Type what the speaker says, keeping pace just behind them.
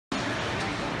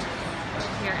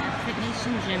We're at Fit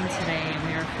Nation Gym today and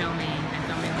we are filming. I'm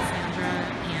filming with Sandra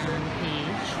and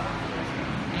Paige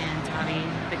and Tavi.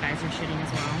 The guys are shooting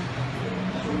as well.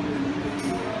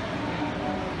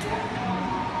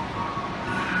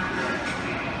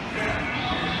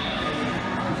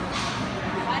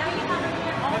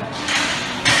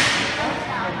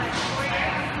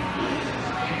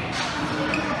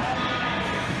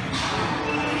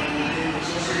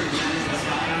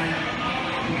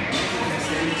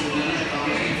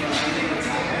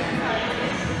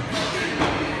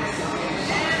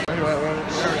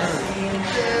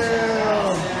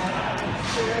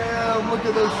 Look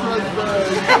at those Shredz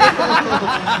bags. Look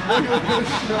at those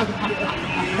Shredz bags.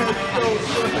 That's so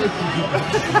fresh.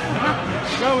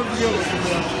 That was good.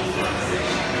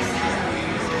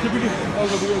 Here we go. Oh,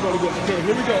 we're about to go. Okay,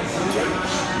 here we go.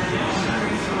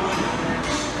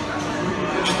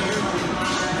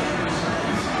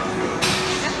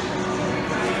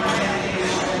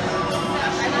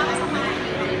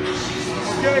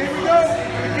 Okay, here we go.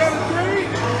 We got a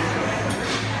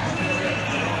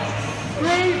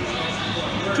 3,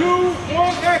 2,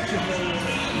 1, action!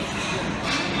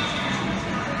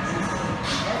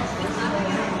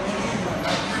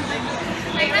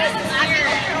 They kind of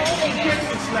look weird.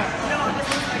 No, this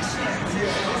looks like Shredz.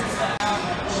 Yeah.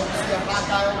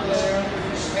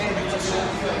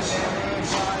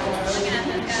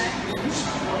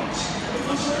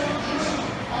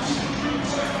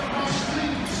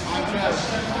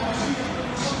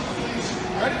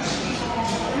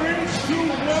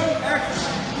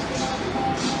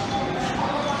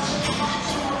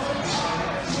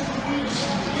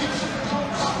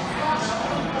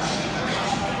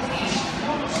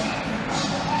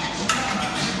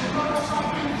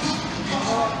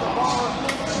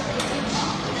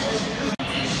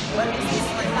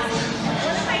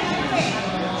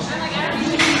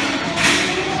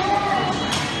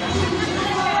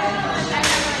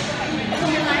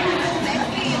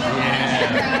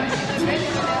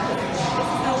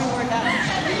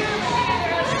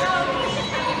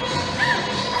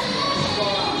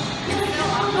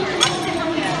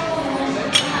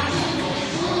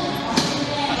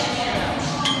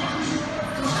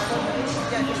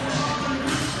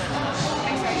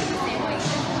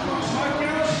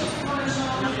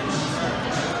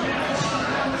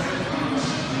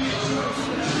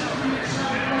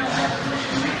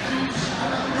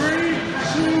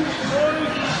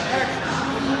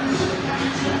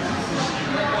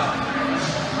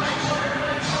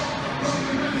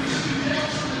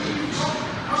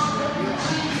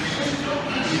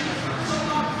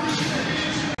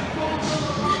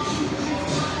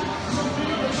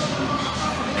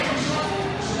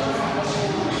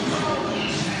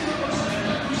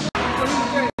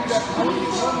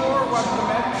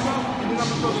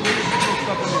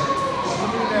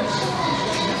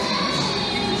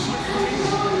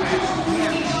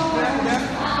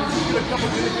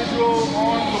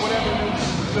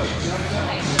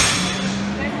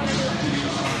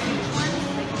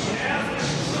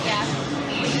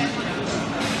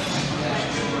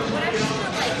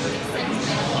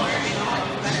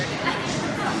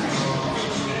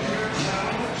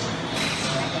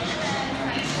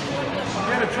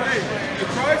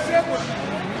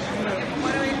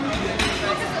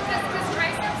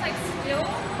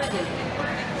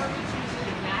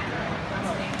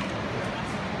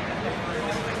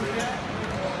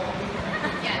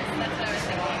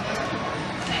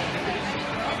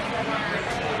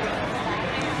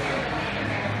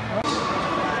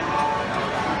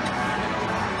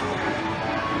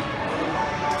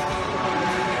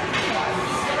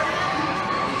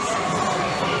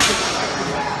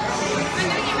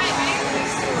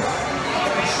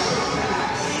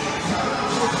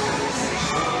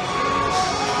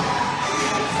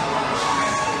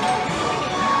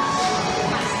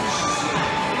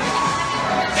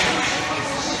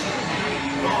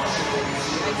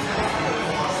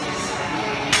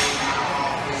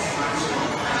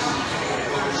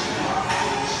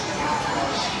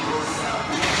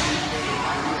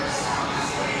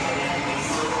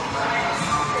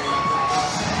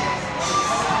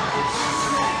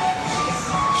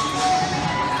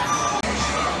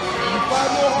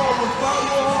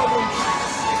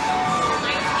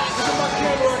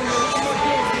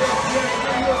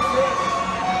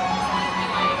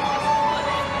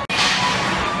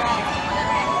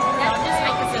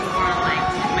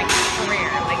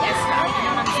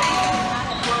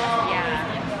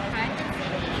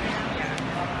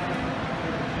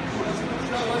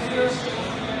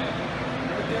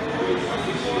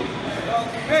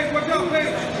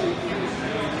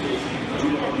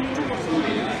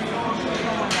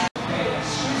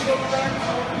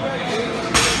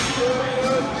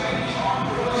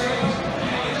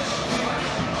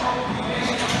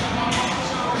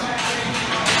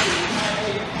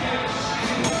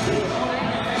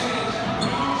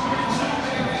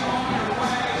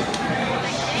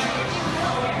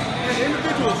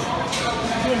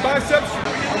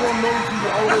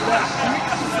 Not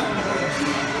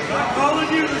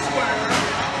calling you the square.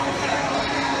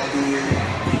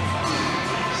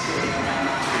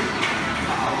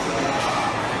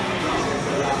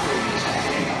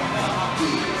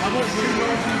 I want you to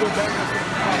go back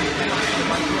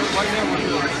right now.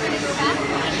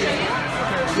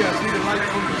 Yeah, see the light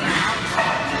on the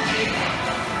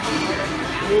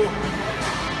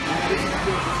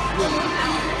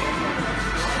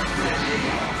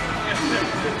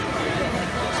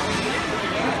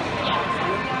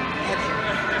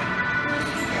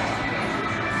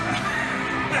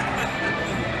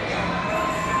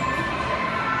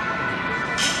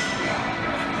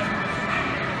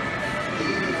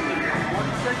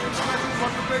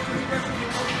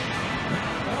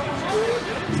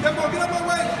Step on, get out my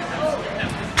way!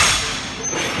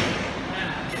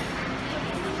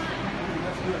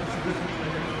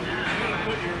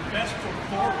 Put your best foot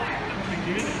forward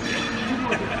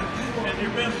and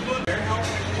your best foot there.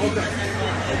 Okay.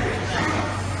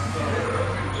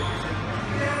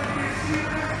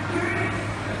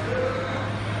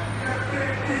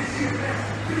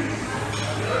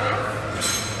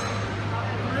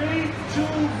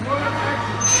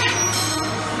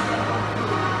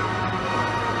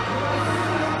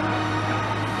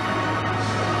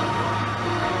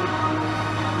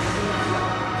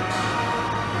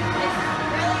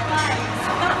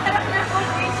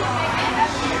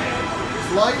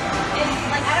 Light? It's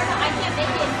like, I don't know, I can't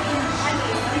make it seem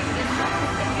funny.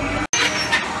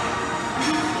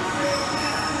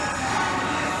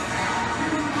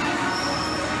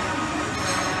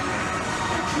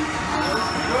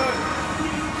 Good.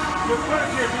 Good work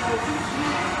here, people.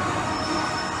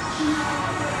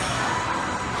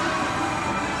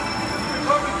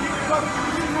 Keep it coming,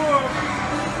 keep it more.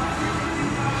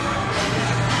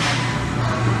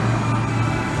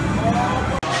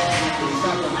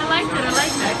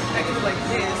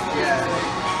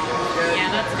 Yeah,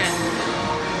 that's good.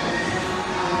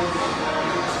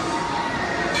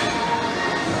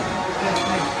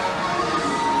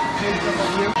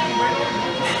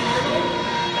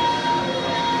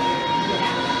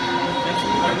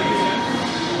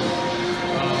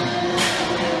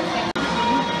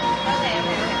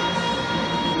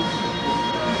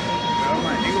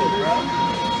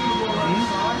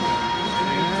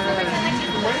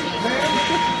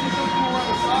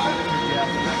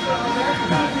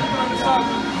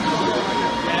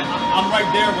 I'm right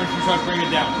there when she tries to bring it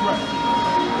down. Right.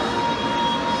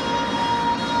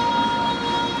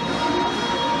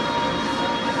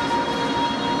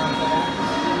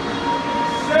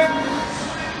 Set.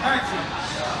 Action.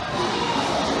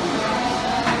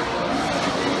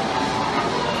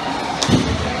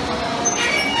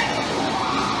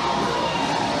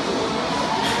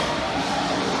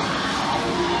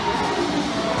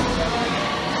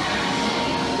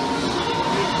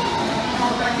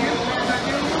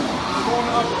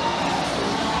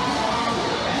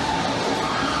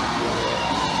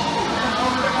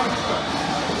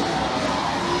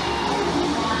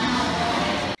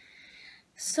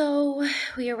 So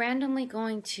we are randomly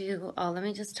going to, let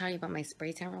me just tell you about my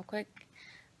spray tan real quick.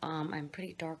 I'm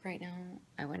pretty dark right now.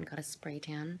 I went and got a spray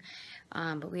tan.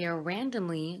 But we are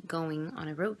randomly going on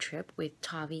a road trip with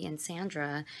Tavi and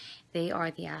Sandra. They are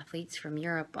the athletes from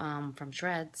Europe, from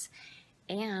Shredz.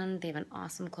 And they have an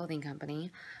awesome clothing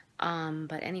company.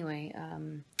 But anyway,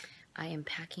 I am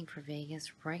packing for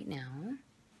Vegas right now.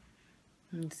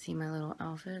 You can see my little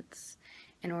outfits.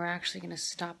 And we're actually going to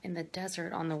stop in the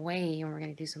desert on the way, and we're going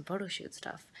to do some photo shoot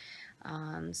stuff.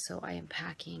 So I am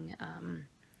packing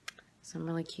some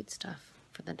really cute stuff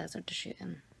for the desert to shoot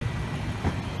in.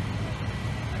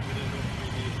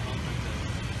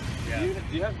 Yeah.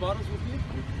 Do you have bottles with you?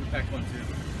 We packed one too.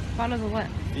 Bottles of what?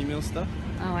 Female stuff?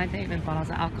 Oh, I think even bottles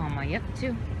of alcohol. I'm like, yep,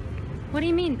 two. What do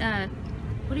you mean?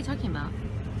 What are you talking about?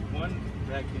 One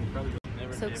that can probably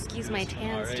never. So excuse my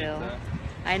tan still.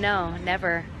 I know,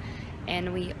 never.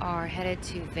 And we are headed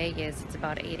to Vegas. It's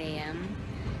about 8 a.m.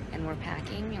 and we're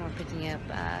packing and we're picking up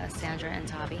Sandra and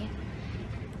Tavi.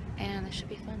 And this should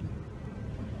be fun.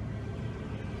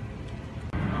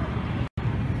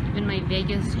 In my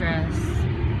Vegas dress.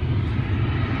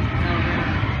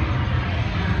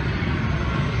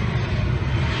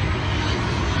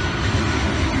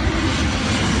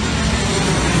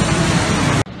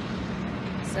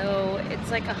 So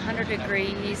it's like 100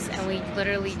 degrees and we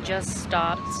literally just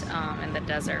stopped in the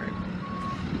desert.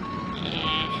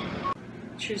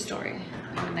 True story.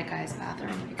 I'm in that guy's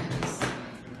bathroom because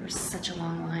there was such a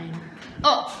long line.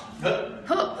 Oh!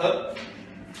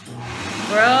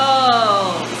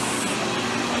 Gross!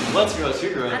 Let's go,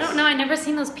 you're gross. I don't know, I've never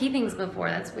seen those pee things before.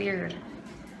 That's weird.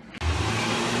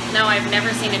 No, I've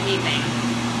never seen a pee thing.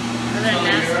 Those are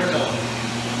nasty.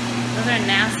 Those are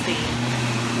nasty.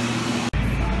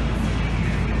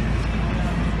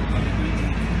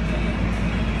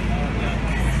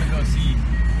 Go see.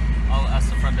 I'll ask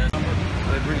the front desk.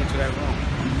 They bring you to that room.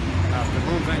 Now, if the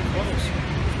rooms ain't closed,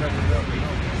 it's better to let me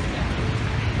know.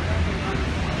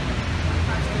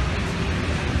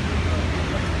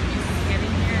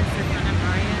 Getting here is in front of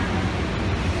Ryan.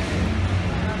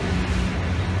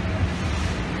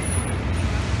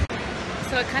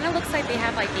 So it kind of looks like they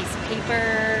have like these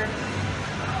paper,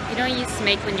 you know, you used to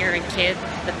make when you were a kid,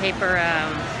 the paper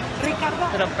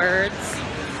little birds.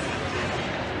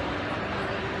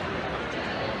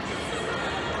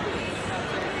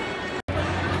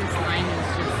 This line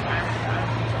is just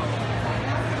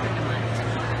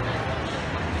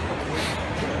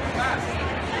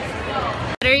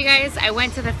There you guys, I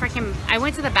went to the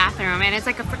bathroom and it's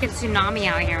like a freaking tsunami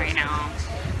out here right now.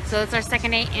 So it's our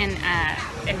second night in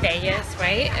Vegas,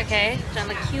 right? Okay, so I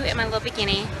look cute in my little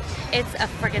bikini. It's a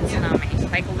freaking tsunami,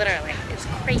 like literally, it's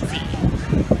crazy.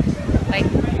 Like,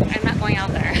 I'm not going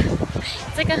out there.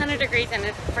 It's like 100 degrees and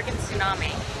it's a freaking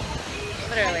tsunami.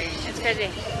 Literally, it's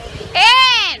crazy.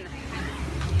 And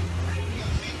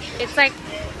it's like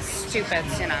stupid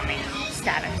tsunami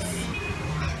status.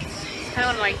 I kind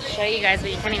of want to like show you guys,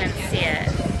 but you can't even see it.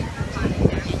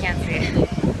 You can't see it.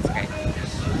 It's great.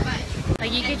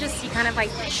 Like you could just see kind of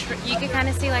like you could kind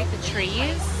of see like the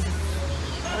trees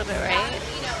a little bit, right?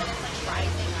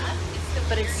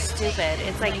 But it's stupid.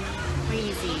 It's like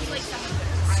crazy.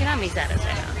 Tsunami status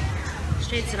right now.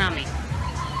 Straight tsunami.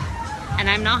 And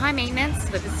I'm not high maintenance,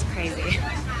 but this is crazy.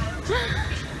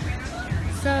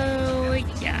 So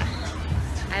yeah,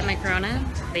 I have my Corona.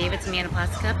 They gave it to me in a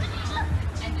plastic cup.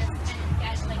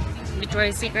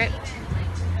 Victoria's Secret.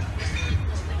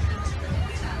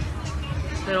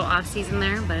 Little off season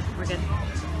there, but we're good.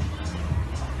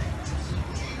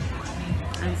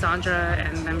 And Sandra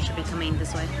and them should be coming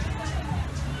this way.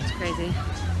 It's crazy.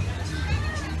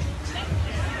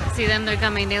 See them, they're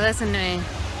coming. They listen to me.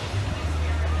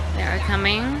 They are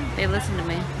coming. They listen to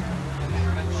me.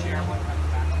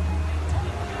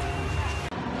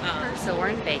 So we're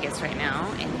in Vegas right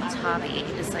now, and Tavi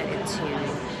decided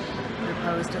to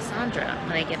propose to Sandra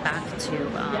when I get back to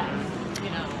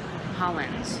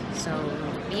Holland. So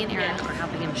me and Aaron are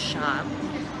helping him shop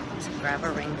to grab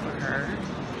a ring for her.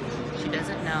 She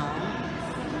doesn't know.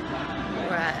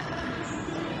 We're at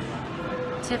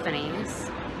Tiffany's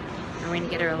and we're gonna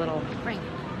get her a little ring.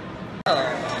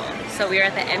 So we're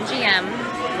at the MGM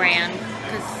Grand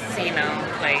Casino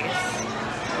place.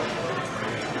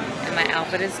 And my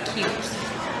outfit is cute.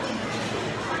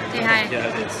 Say hi. Yeah,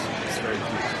 it is. It's very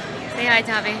cute. Say hi,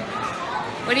 Tavi.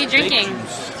 What are you drinking?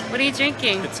 What are you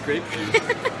drinking? It's grapefruit.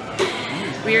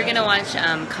 We are gonna watch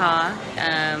Ka.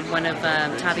 One of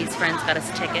Tavi's friends got us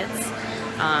tickets,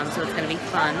 so it's gonna be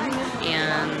fun.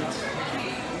 And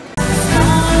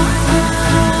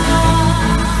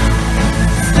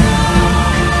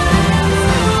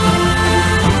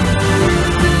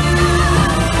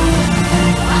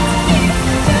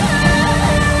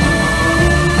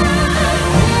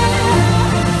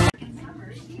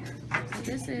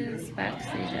this is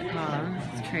backstage at Ka.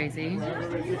 It's crazy.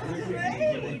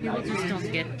 People just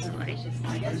don't get to like do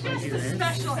this.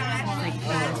 Like the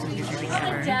most amazing thing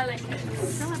ever.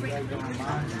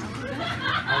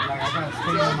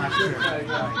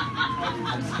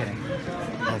 I'm just kidding.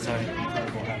 Oh, sorry.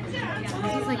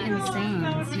 This is like insane.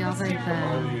 See all like the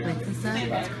wigs and stuff?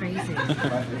 It's crazy.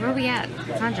 Where are we at?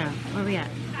 Sandra, where are we at?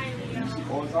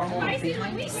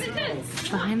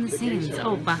 Behind the scenes.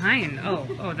 Oh, behind. Oh,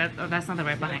 that's not the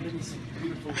right behind.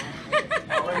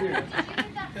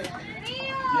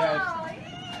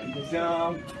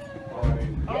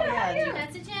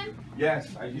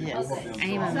 Yes, I do. Yes. I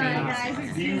am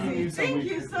amazed. Thank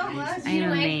you so much. I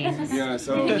am amazed. Yeah,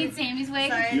 so. You need Sammy's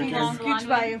wig? You can. Scooch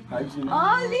by you. Hi, Gina.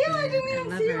 Oh, Leo, I didn't even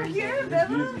love see you her. here,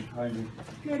 Bella. Hi, Gina.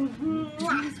 Good.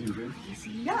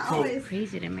 Yeah, So always.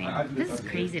 crazy to me. This is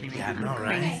crazy to me. Yeah, I know, I'm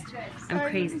right? crazy. I'm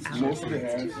crazy. Most of it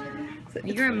has.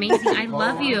 You're amazing. I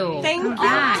love you. Thank Come you.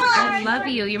 back. I love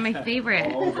you. You're my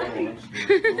favorite.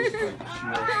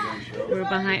 We're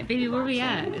behind. Baby, where are we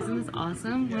at? Isn't this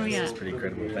awesome? Where are we at? Pretty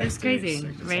incredible. It's crazy,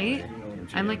 right?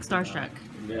 I'm like starstruck.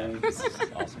 This is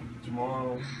awesome.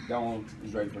 Tomorrow, that one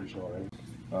is ready for the show, right?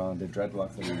 The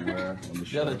dreadlocks that we wear on the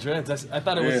show. Yeah, the dreads. I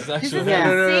thought it was This is actually.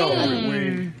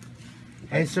 insane.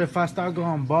 Hey, so if I start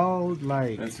going bald,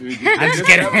 like, That's what we do. I'm just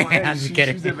kidding. I'm just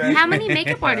kidding. She's the best. How many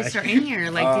makeup artists are in here?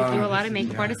 Like, do a lot of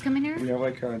makeup artists come in here? We have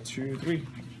like 2, 3.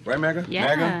 Right, Mega?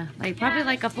 Yeah, like probably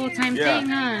like a full-time Yeah. thing,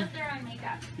 huh?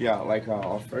 Yeah, like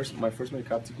my first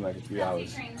makeup took like 3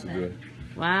 hours to do it.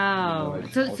 Wow. You know,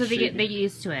 like, So all they get shaky.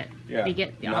 used to it. Yeah. They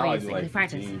get Now I do obviously like they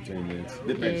practice. 15, 20 minutes.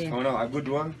 Depends. Yeah. Oh no, a good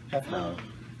one, half an hour.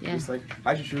 Yeah. It's like,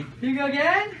 how'd you shoot? Here you go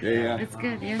again? Yeah. It's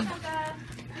good, yeah.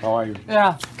 How are you?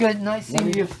 Yeah, good. Nice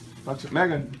seeing you.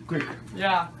 Megan, quick.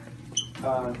 Yeah.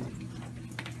 I'll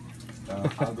Yeah,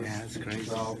 that's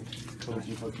crazy.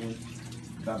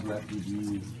 That left with you.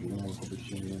 You don't want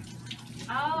competition here.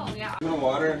 Oh, yeah. No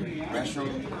water, restroom,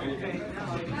 anything.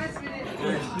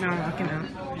 No, we're walking out.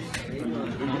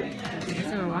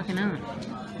 So we're walking out.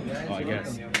 Oh, I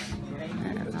guess.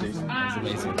 That's awesome. That's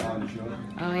amazing.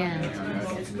 Oh, yeah.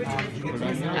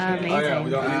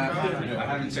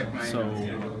 Amazing. So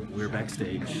we're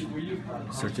backstage,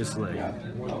 Cirque Du Soleil.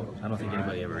 I don't think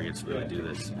anybody ever gets to really do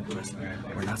this.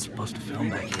 We're not supposed to film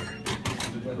back here,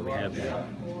 but we have been,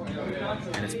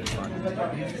 and it's been fun.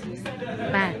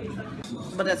 Bye.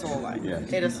 But that's all right. Yeah.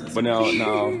 It is. But now,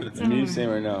 me saying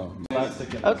right now.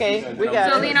 Okay, we got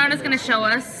So it. Leonardo's gonna show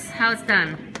us how it's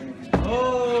done.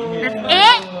 That's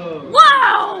it?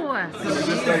 Whoa!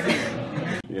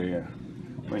 Yeah.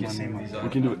 We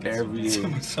can do it every day.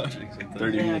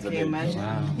 30 minutes a day.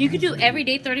 You could do every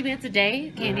day 30 minutes a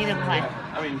day? Okay, you need to apply.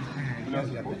 I mean,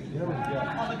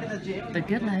 The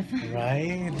good life.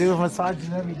 Right? Do massages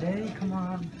every day? Come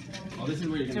on.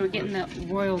 So we're getting the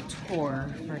royal tour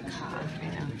for Ka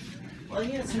right now.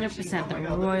 100% the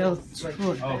royal tour.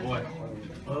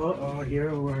 Oh,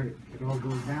 here where it all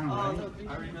goes down,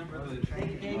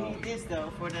 right? They need this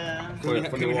though for the.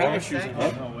 Can we have a shoes?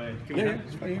 Huh? Yeah,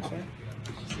 it's fine.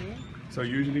 So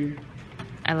usually,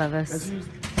 I love this.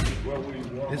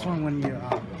 This one, when you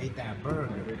ate that burger,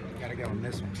 you gotta get on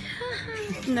this one.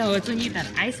 No, it's when you eat that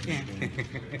ice cream.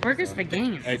 Burgers for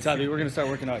games. Hey, Tavi, we're gonna start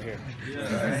working out here.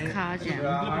 This is Ka Gym.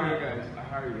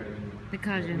 The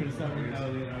Ka Gym.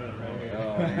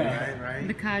 Right?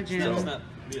 The Ka Gym.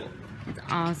 It's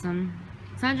awesome.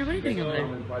 Sandra, what are you doing over there?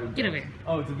 Get over here.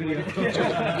 Oh, it's a video.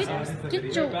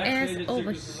 Get your ass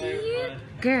over here,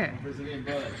 girl.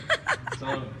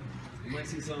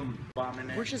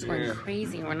 We're just going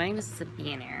crazy. We're not even supposed to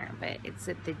be in here, but it's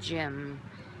at the gym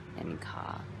in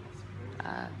Ka.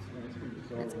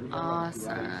 It's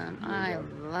awesome. I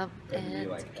love it.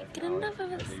 Can't get enough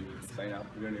of it. sign up.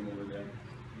 Your name over there.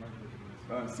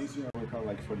 Since you work out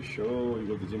like for the show, you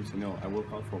go to the gym, so no, I work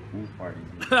out for pool parties.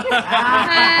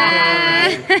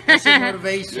 That's your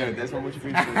motivation. Yeah, that's my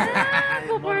motivation.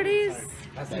 Pool parties.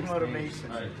 That's your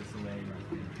motivation.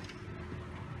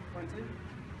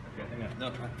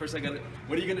 No, first I got it.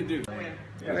 What are you gonna do?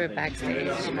 We're backstage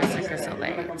at Cirque De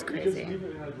Soleil. It's crazy.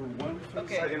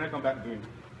 Okay. And I come back doing.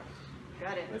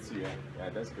 Got it. Let's see. Yeah,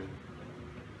 that's good.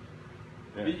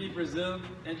 Yeah. BE Brazil,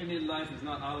 engineered life is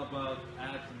not all about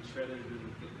abs and shredded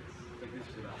and fitness. Check this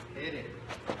shit out. Hit it.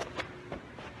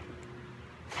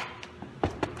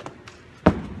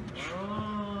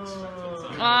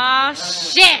 Oh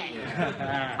shit!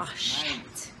 Oh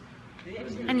shit!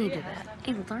 I needed that. I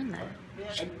learned that.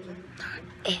 Darn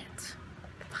it.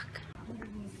 Fuck.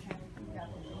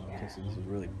 Okay, so this is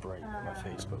really bright on my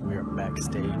face, but we are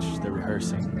backstage. They're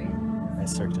rehearsing at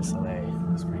Cirque Du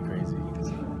Soleil. It's pretty crazy.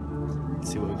 Let's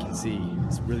see what we can see.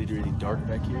 It's really, really dark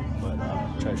back here, but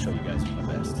I'll try to show you guys my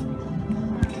best.